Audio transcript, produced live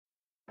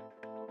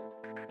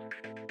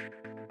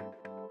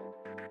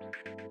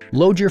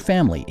Load your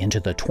family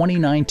into the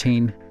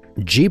 2019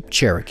 Jeep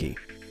Cherokee.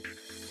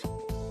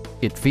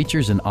 It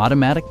features an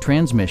automatic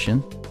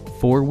transmission,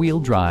 four-wheel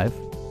drive,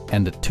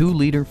 and a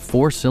 2-liter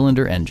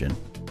 4-cylinder engine.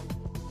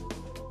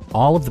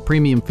 All of the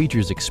premium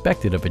features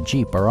expected of a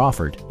Jeep are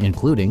offered,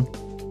 including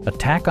a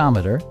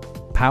tachometer,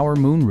 power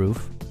moonroof,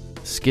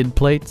 skid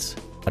plates,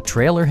 a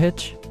trailer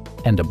hitch,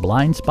 and a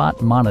blind spot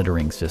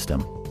monitoring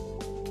system.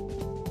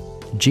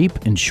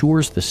 Jeep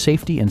ensures the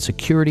safety and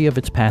security of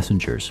its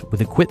passengers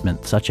with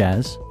equipment such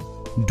as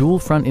dual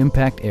front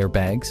impact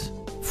airbags,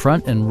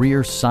 front and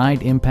rear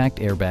side impact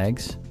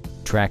airbags,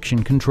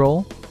 traction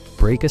control,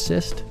 brake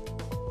assist,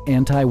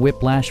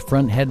 anti-whiplash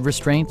front head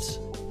restraints,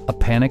 a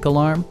panic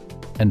alarm,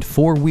 and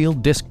 4-wheel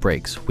disc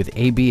brakes with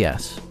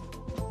ABS.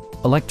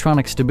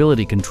 Electronic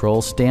stability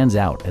control stands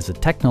out as a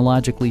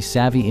technologically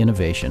savvy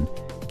innovation,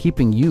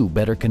 keeping you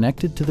better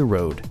connected to the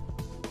road.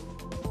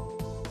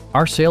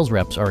 Our sales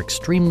reps are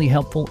extremely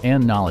helpful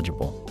and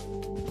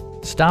knowledgeable.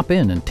 Stop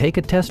in and take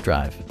a test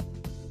drive.